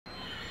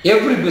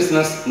Every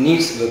business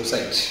needs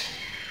website.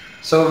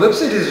 So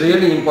website is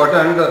really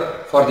important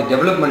for the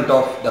development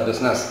of the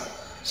business.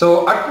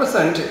 So at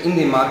present in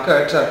the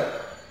market,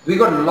 we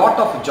got a lot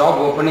of job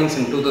openings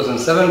in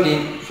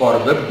 2017 for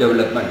web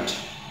development.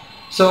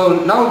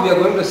 So now we are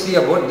going to see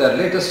about the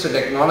latest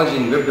technology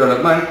in web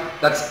development,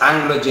 that's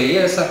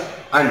AngularJS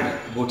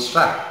and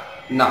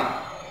Bootstrap.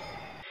 Now,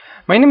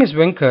 my name is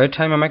Venkat.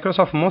 I am a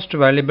Microsoft Most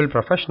Valuable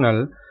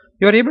Professional.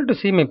 You are able to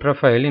see my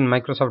profile in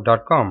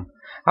Microsoft.com.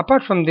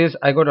 Apart from this,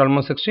 I got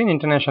almost 16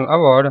 international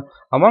awards.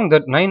 Among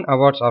that, 9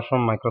 awards are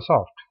from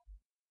Microsoft.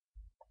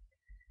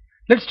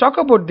 Let's talk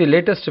about the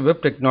latest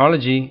web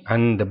technology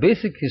and the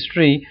basic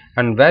history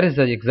and where is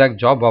the exact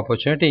job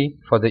opportunity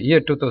for the year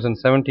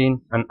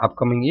 2017 and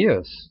upcoming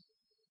years.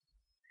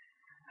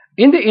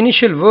 In the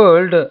initial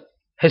world,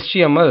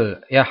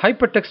 HTML, a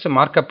hypertext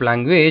markup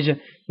language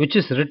which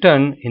is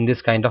written in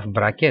this kind of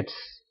brackets.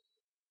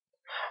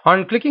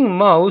 On clicking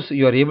mouse,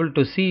 you are able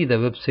to see the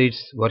websites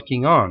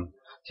working on.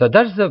 So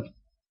that's the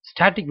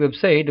static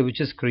website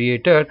which is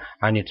created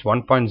and it's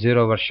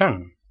 1.0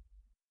 version.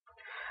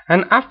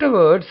 And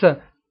afterwards,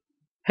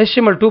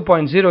 HTML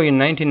 2.0 in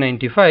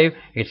 1995,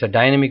 it's a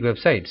dynamic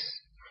websites.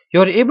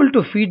 You are able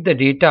to feed the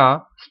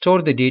data,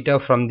 store the data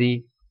from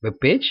the web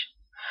page.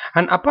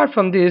 And apart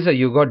from this,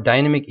 you got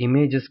dynamic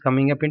images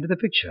coming up into the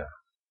picture.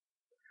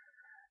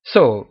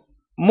 So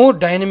more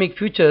dynamic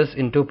features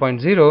in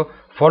 2.0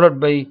 followed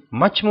by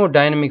much more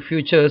dynamic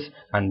features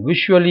and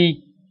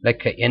visually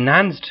like an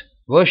enhanced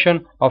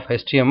version of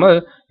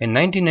HTML in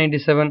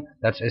 1997,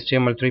 that's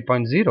HTML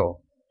 3.0.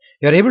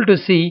 You are able to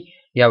see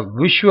a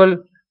visual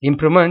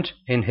improvement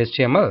in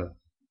HTML.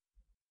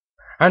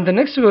 And the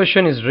next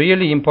version is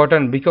really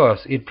important because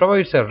it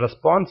provides a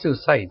responsive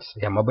sites,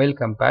 a mobile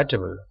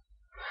compatible.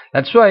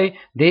 That's why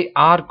they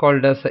are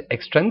called as an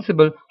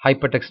extensible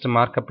hypertext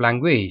markup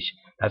language.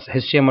 That's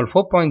HTML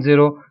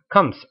 4.0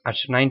 comes at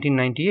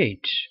 1998.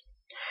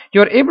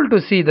 You are able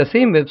to see the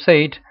same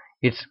website.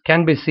 It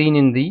can be seen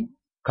in the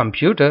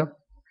computer,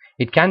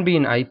 it can be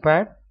in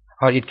iPad,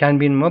 or it can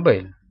be in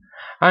mobile.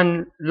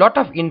 And lot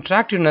of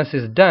interactiveness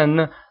is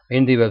done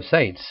in the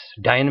websites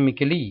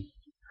dynamically.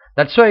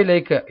 That's why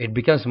it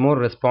becomes more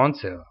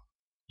responsive.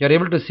 You are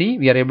able to see,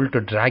 we are able to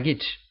drag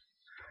it.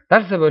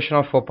 That's the version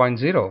of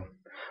 4.0.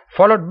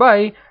 Followed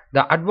by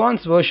the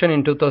advanced version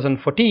in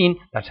 2014,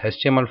 that's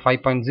HTML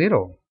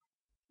 5.0.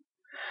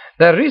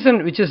 The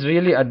reason which is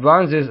really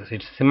advanced is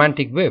it's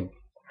semantic web.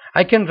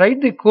 I can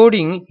write the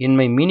coding in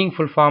my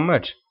meaningful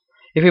format.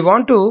 If you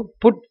want to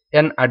put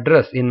an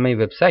address in my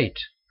website,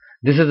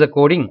 this is a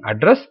coding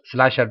address /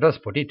 address,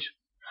 put it.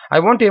 I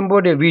want to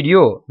embed a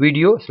video /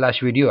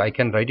 video, I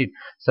can write it.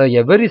 So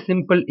a very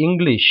simple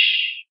English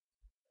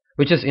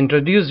which is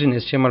introduced in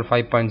HTML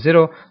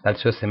 5.0,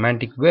 that's your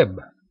semantic web.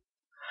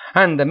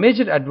 And the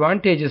major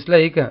advantage is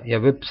like a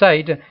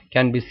website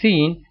can be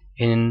seen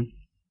in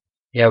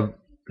a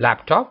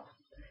laptop,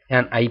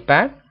 an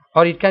iPad,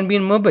 or it can be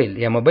in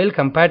mobile, a mobile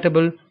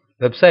compatible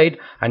website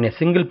and a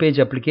single page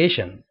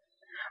application.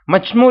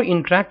 Much more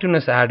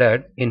interactiveness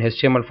added in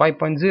HTML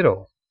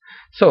 5.0.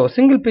 So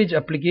single page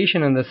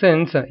application in the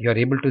sense you are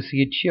able to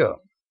see it here.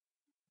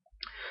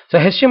 So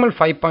HTML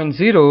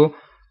 5.0,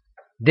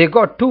 they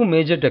got two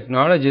major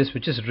technologies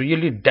which is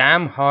really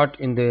damn hot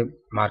in the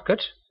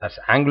market, that's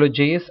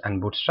AngularJS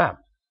and Bootstrap.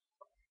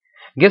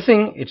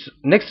 Guessing it's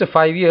next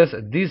 5 years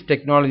these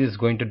technologies is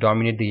going to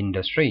dominate the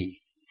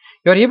industry.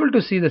 You are able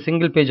to see the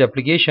single page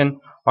application.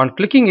 On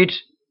clicking it,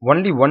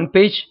 only one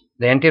page,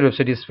 the entire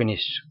website is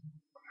finished.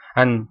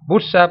 And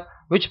Bootstrap,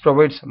 which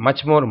provides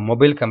much more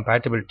mobile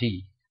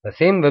compatibility. The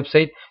same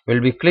website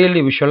will be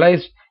clearly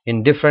visualized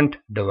in different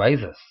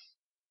devices.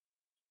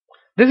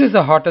 This is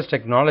the hottest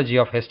technology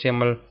of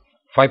HTML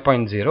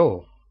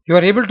 5.0. You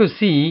are able to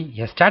see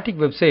a static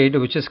website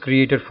which is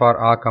created for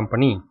our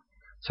company.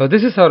 So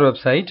this is our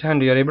website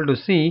and you are able to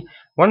see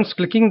once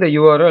clicking the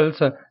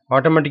URLs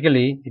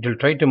automatically it will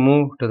try to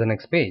move to the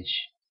next page.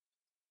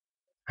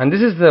 And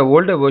this is the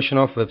older version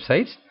of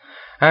websites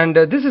and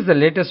this is the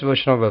latest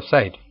version of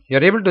website. You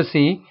are able to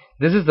see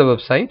this is the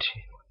website.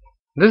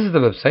 This is the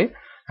website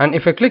and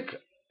if I click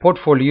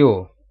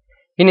portfolio,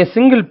 in a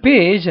single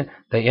page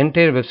the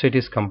entire website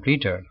is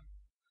completed.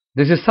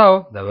 This is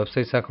how the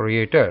websites are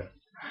created.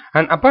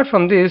 And apart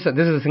from this,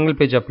 this is a single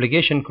page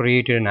application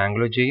created in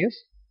AngularJS.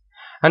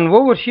 And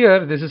over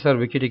here, this is our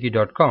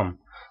wikitiki.com.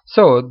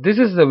 So this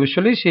is the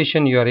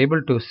visualization you are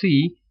able to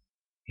see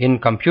in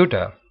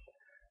computer.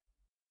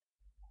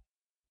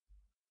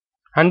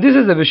 And this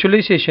is the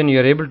visualization you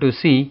are able to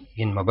see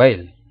in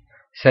mobile.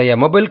 Say a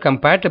mobile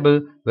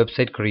compatible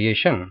website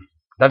creation.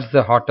 That's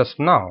the hottest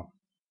now.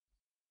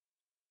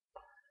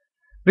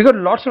 We got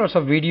lots and lots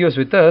of videos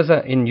with us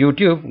in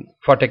YouTube.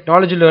 For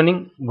technology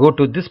learning, go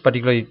to this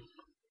particular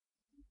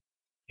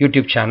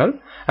YouTube channel,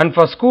 and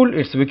for school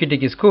it's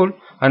Wikitiki School,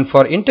 and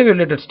for interview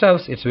related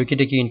stuffs it's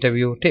Wikitiki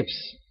Interview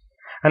Tips.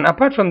 And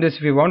apart from this,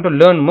 if you want to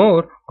learn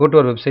more, go to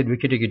our website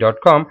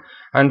wikitiki.com,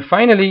 and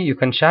finally you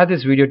can share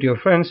this video to your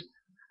friends.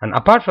 And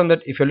apart from that,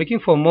 if you're looking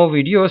for more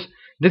videos,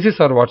 this is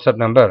our WhatsApp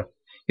number.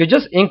 You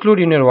just include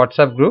in your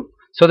WhatsApp group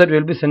so that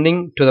we'll be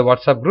sending to the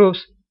WhatsApp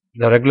groups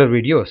the regular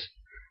videos.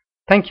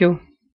 Thank you.